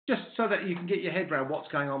Just so that you can get your head around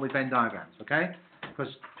what's going on with Venn diagrams, okay?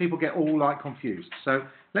 Because people get all like confused. So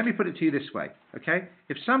let me put it to you this way, okay?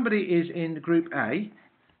 If somebody is in group A,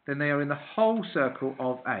 then they are in the whole circle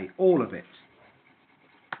of A, all of it.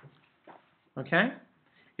 Okay?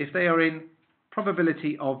 If they are in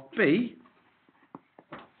probability of B,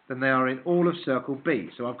 then they are in all of circle B.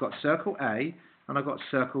 So I've got circle A and I've got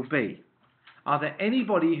circle B. Are there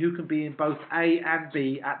anybody who can be in both A and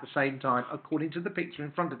B at the same time according to the picture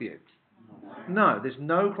in front of you? No, there's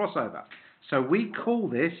no crossover. So we call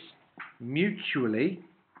this mutually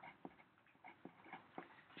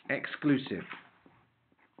exclusive.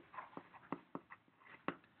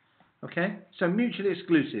 Okay? So mutually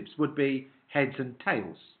exclusives would be heads and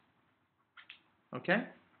tails. Okay?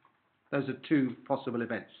 Those are two possible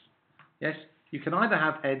events. Yes? You can either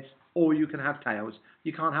have heads or you can have tails.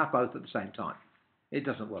 You can't have both at the same time. It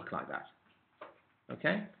doesn't work like that.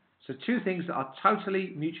 Okay? So two things that are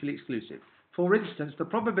totally mutually exclusive. For instance, the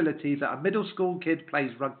probability that a middle school kid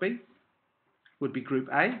plays rugby would be group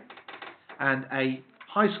A, and a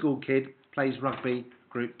high school kid plays rugby,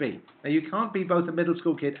 group B. Now you can't be both a middle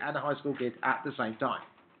school kid and a high school kid at the same time.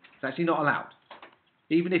 It's actually not allowed.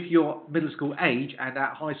 Even if you're middle school age and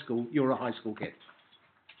at high school, you're a high school kid.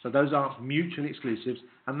 So those are mutually exclusives,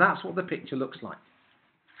 and that's what the picture looks like.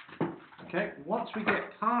 Okay, once we get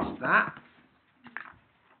past that,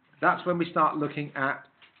 that's when we start looking at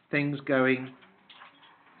things going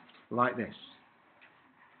like this.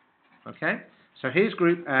 Okay, so here's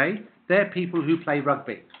group A, they're people who play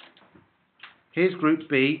rugby. Here's group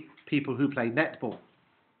B, people who play netball.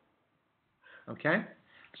 Okay,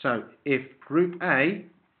 so if group A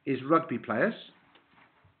is rugby players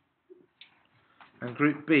and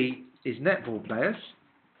group B is netball players,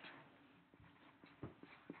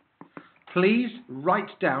 please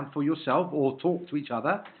write down for yourself or talk to each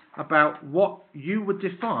other about what you would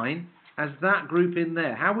define as that group in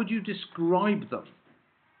there. How would you describe them?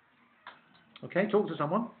 Okay, talk to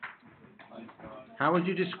someone. How would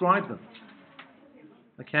you describe them?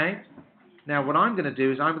 Okay, now what I'm going to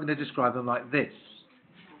do is I'm going to describe them like this.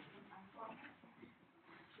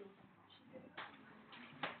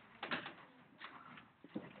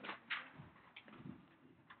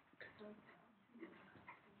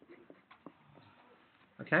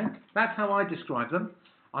 Okay, that's how I describe them.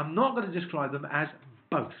 I'm not going to describe them as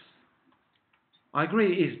both. I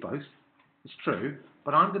agree it is both, it's true,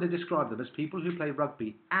 but I'm going to describe them as people who play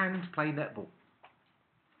rugby and play netball.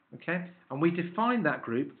 Okay, and we define that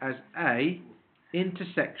group as A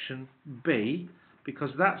intersection B because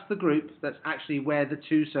that's the group that's actually where the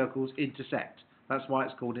two circles intersect. That's why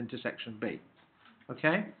it's called intersection B.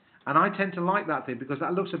 Okay, and I tend to like that thing because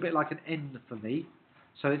that looks a bit like an N for me,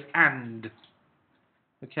 so it's and.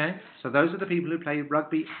 Okay, so those are the people who play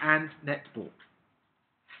rugby and netball.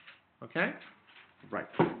 Okay, right.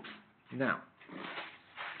 Now,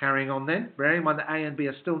 carrying on then, bearing in mind that A and B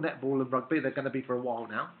are still netball and rugby, they're going to be for a while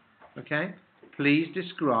now. Okay, please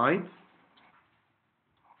describe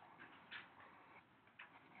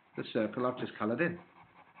the circle I've just coloured in.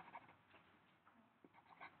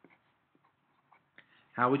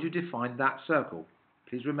 How would you define that circle?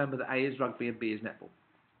 Please remember that A is rugby and B is netball.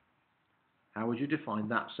 How would you define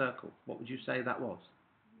that circle? What would you say that was?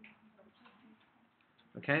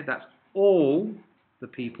 Okay, that's all the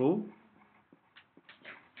people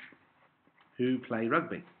who play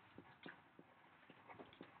rugby.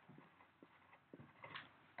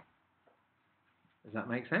 Does that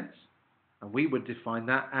make sense? And we would define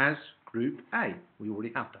that as group A. We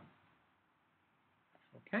already have done.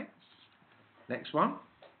 Okay, next one.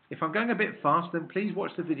 If I'm going a bit fast, then please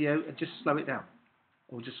watch the video and just slow it down.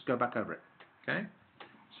 Or just go back over it. Okay,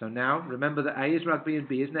 so now remember that A is rugby and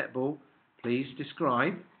B is netball. Please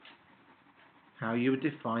describe how you would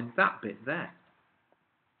define that bit there.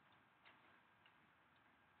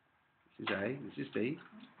 This is A, this is B.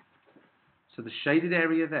 So the shaded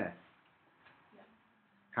area there.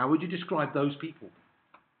 How would you describe those people?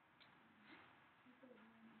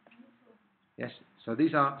 Yes, so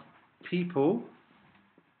these are people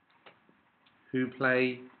who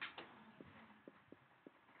play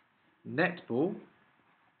netball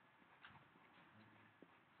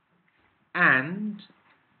and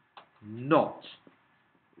not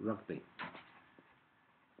rugby.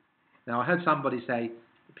 Now I heard somebody say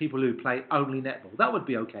people who play only netball. That would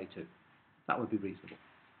be okay too. That would be reasonable.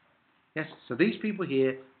 Yes, so these people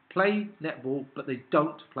here play netball but they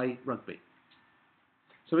don't play rugby.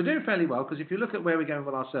 So we're doing fairly well because if you look at where we're going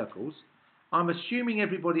with our circles, I'm assuming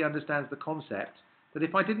everybody understands the concept that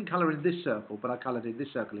if I didn't colour in this circle, but I coloured in this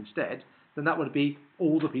circle instead, then that would be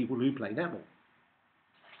all the people who play netball.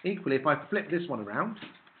 Equally, if I flip this one around,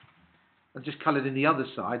 and just coloured in the other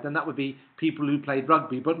side, then that would be people who played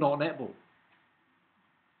rugby but not netball.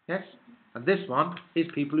 Yes? And this one is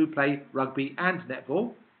people who play rugby and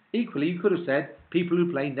netball. Equally, you could have said people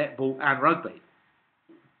who play netball and rugby.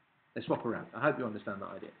 They swap around. I hope you understand that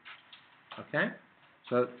idea. Okay?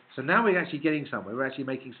 So now we're actually getting somewhere. We're actually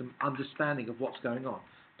making some understanding of what's going on.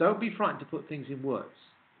 Don't be frightened to put things in words.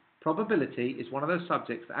 Probability is one of those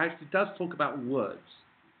subjects that actually does talk about words.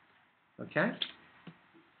 Okay?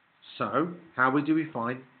 So, how do we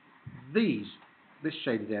find this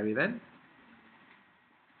shaded area then?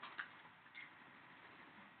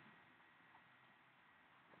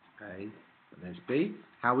 A, and there's B.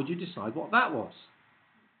 How would you decide what that was?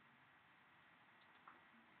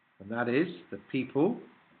 And that is the people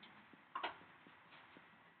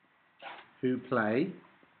who play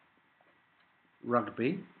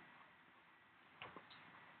rugby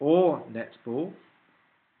or netball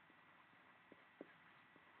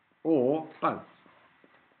or both.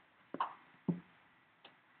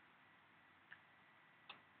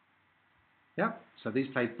 Yeah, so these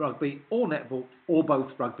play rugby or netball or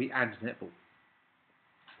both rugby and netball.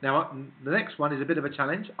 Now, the next one is a bit of a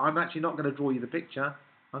challenge. I'm actually not going to draw you the picture.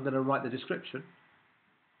 I'm going to write the description.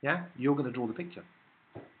 Yeah, you're going to draw the picture.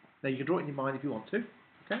 Now, you can draw it in your mind if you want to.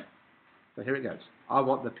 Okay, so here it goes. I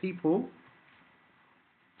want the people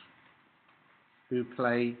who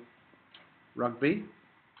play rugby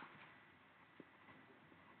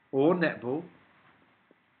or netball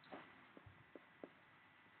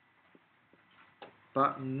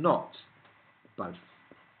but not both.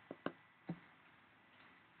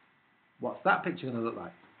 What's that picture going to look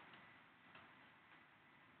like?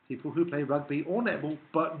 People who play rugby or netball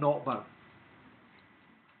but not both.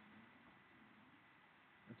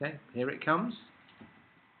 Okay, here it comes.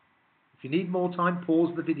 If you need more time,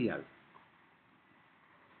 pause the video.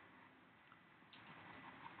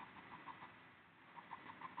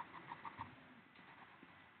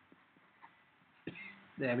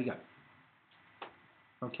 There we go.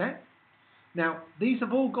 Okay? Now, these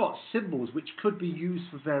have all got symbols which could be used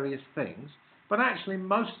for various things, but actually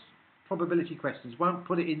most probability questions won't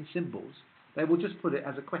put it in symbols. They will just put it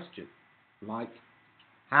as a question, like,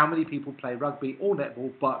 how many people play rugby or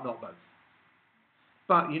netball but not both?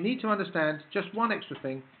 But you need to understand just one extra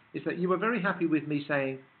thing, is that you were very happy with me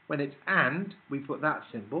saying, when it's and, we put that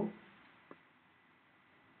symbol.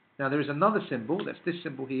 Now there is another symbol, that's this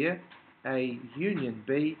symbol here, A union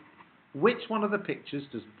B. Which one of the pictures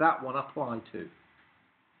does that one apply to?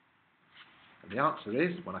 And the answer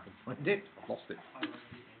is, when I can find it, I've lost it.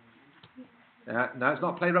 No, it's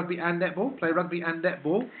not play rugby and netball. Play rugby and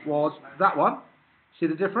netball was that one. See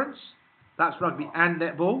the difference? That's rugby and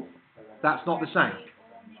netball. That's not the same.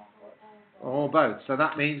 Or both. So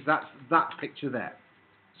that means that's that picture there.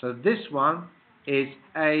 So this one is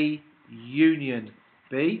A union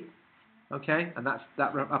B. Okay, and that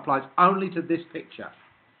applies only to this picture.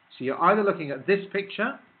 So you're either looking at this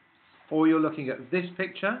picture, or you're looking at this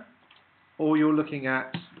picture, or you're looking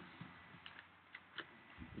at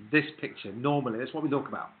this picture. Normally, that's what we talk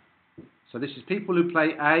about. So this is people who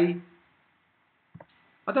play I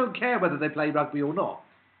don't care whether they play rugby or not,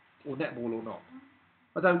 or netball or not.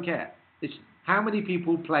 I don't care. It's how many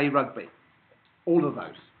people play rugby. All of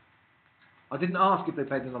those. I didn't ask if they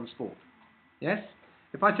played another sport. Yes?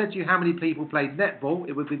 If I said to you how many people played netball,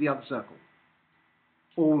 it would be the other circle.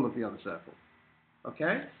 All of the other circle.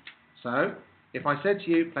 Okay? So, if I said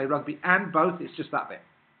to you, play rugby and both, it's just that bit.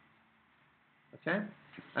 Okay?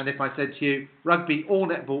 And if I said to you, rugby or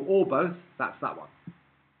netball or both, that's that one.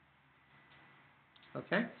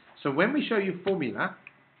 Okay? So when we show you formula,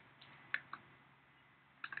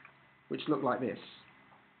 which look like this,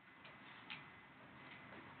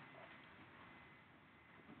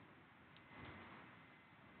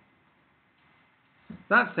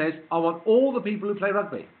 that says, I want all the people who play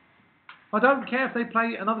rugby. I don't care if they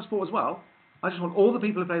play another sport as well. I just want all the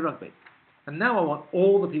people who play rugby. And now I want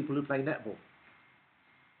all the people who play netball.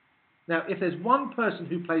 Now, if there's one person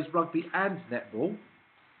who plays rugby and netball,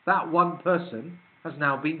 that one person has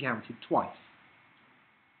now been counted twice.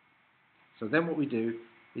 So then what we do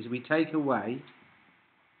is we take away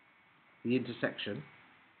the intersection,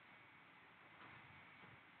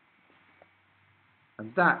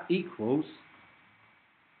 and that equals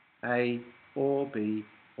A or B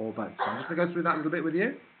or both. So I'm just going to go through that a little bit with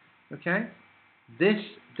you. Okay? This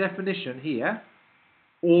definition here,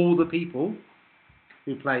 all the people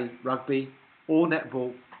who play rugby or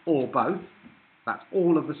netball or both, that's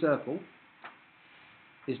all of the circle,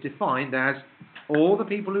 is defined as all the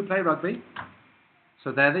people who play rugby,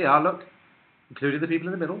 so there they are, look, including the people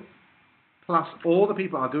in the middle, plus all the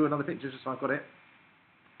people, I'll do another picture just so I've got it,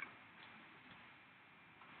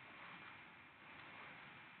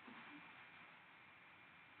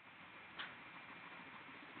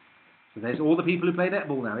 So there's all the people who play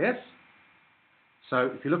netball now, yes?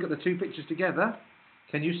 So if you look at the two pictures together,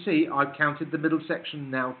 can you see I've counted the middle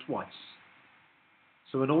section now twice?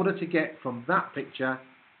 So in order to get from that picture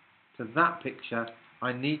to that picture,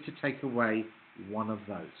 I need to take away one of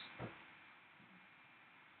those.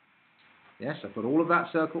 Yes, I've got all of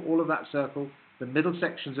that circle, all of that circle. The middle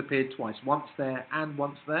section's appeared twice, once there and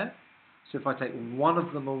once there. So if I take one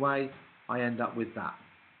of them away, I end up with that.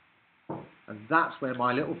 And that's where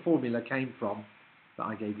my little formula came from that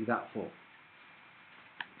I gave you that for.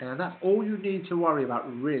 And that's all you need to worry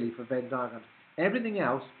about really for Venn diagrams. Everything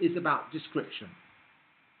else is about description.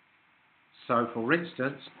 So for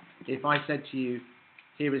instance, if I said to you,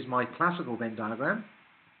 here is my classical Venn diagram.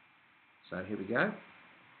 So here we go.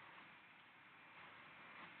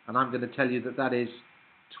 And I'm going to tell you that that is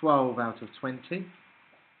 12 out of 20.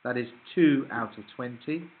 That is 2 out of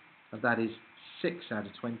 20. And that is 6 out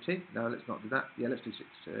of 20. No, let's not do that. Yeah, let's do 6.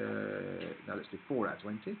 No, let's do 4 out of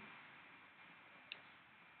 20.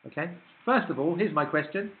 Okay. First of all, here's my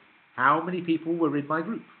question. How many people were in my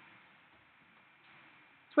group?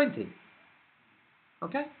 20.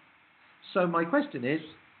 Okay. So my question is,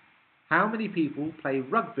 how many people play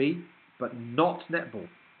rugby but not netball?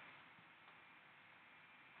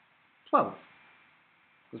 12.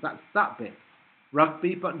 Because that's that bit.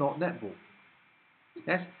 Rugby but not netball.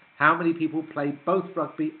 Yes? How many people play both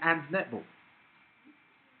rugby and netball?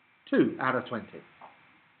 2 out of 20.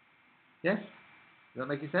 Yes? Does that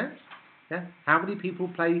make any sense? Yeah? How many people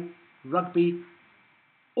play rugby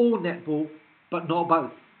or netball but not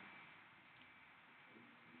both?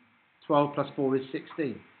 12 plus 4 is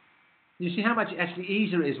 16. You see how much actually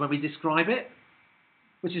easier it is when we describe it?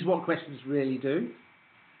 Which is what questions really do.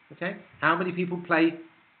 Okay? How many people play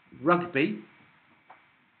rugby?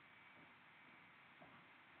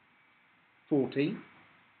 14.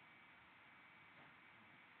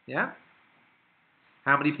 Yeah?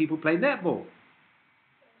 How many people play netball?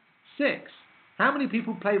 6. How many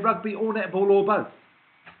people play rugby or netball or both?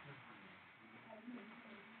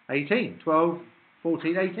 18. 12,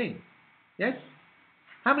 14, 18. Yes?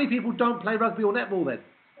 How many people don't play rugby or netball then?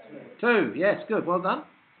 2. Yes, good. Well done.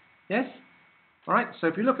 Yes? Alright, so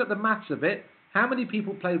if you look at the maths of it, how many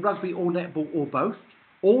people play rugby or netball or both?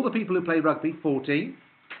 All the people who play rugby, 14.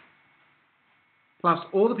 Plus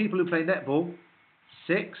all the people who play netball,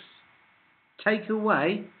 6. Take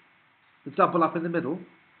away the double up in the middle,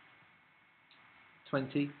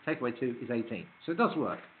 20. Take away 2 is 18. So it does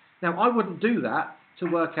work. Now, I wouldn't do that to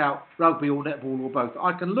work out rugby or netball or both.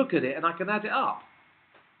 I can look at it and I can add it up.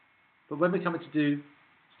 But when we're coming to do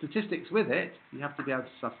statistics with it, you have to be able to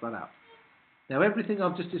suss that out. Now, everything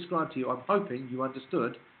I've just described to you, I'm hoping you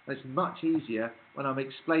understood. And it's much easier when I'm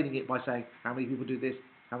explaining it by saying how many people do this,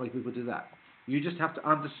 how many people do that. You just have to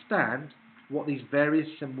understand what these various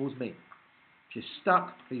symbols mean. If you're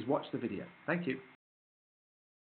stuck, please watch the video. Thank you.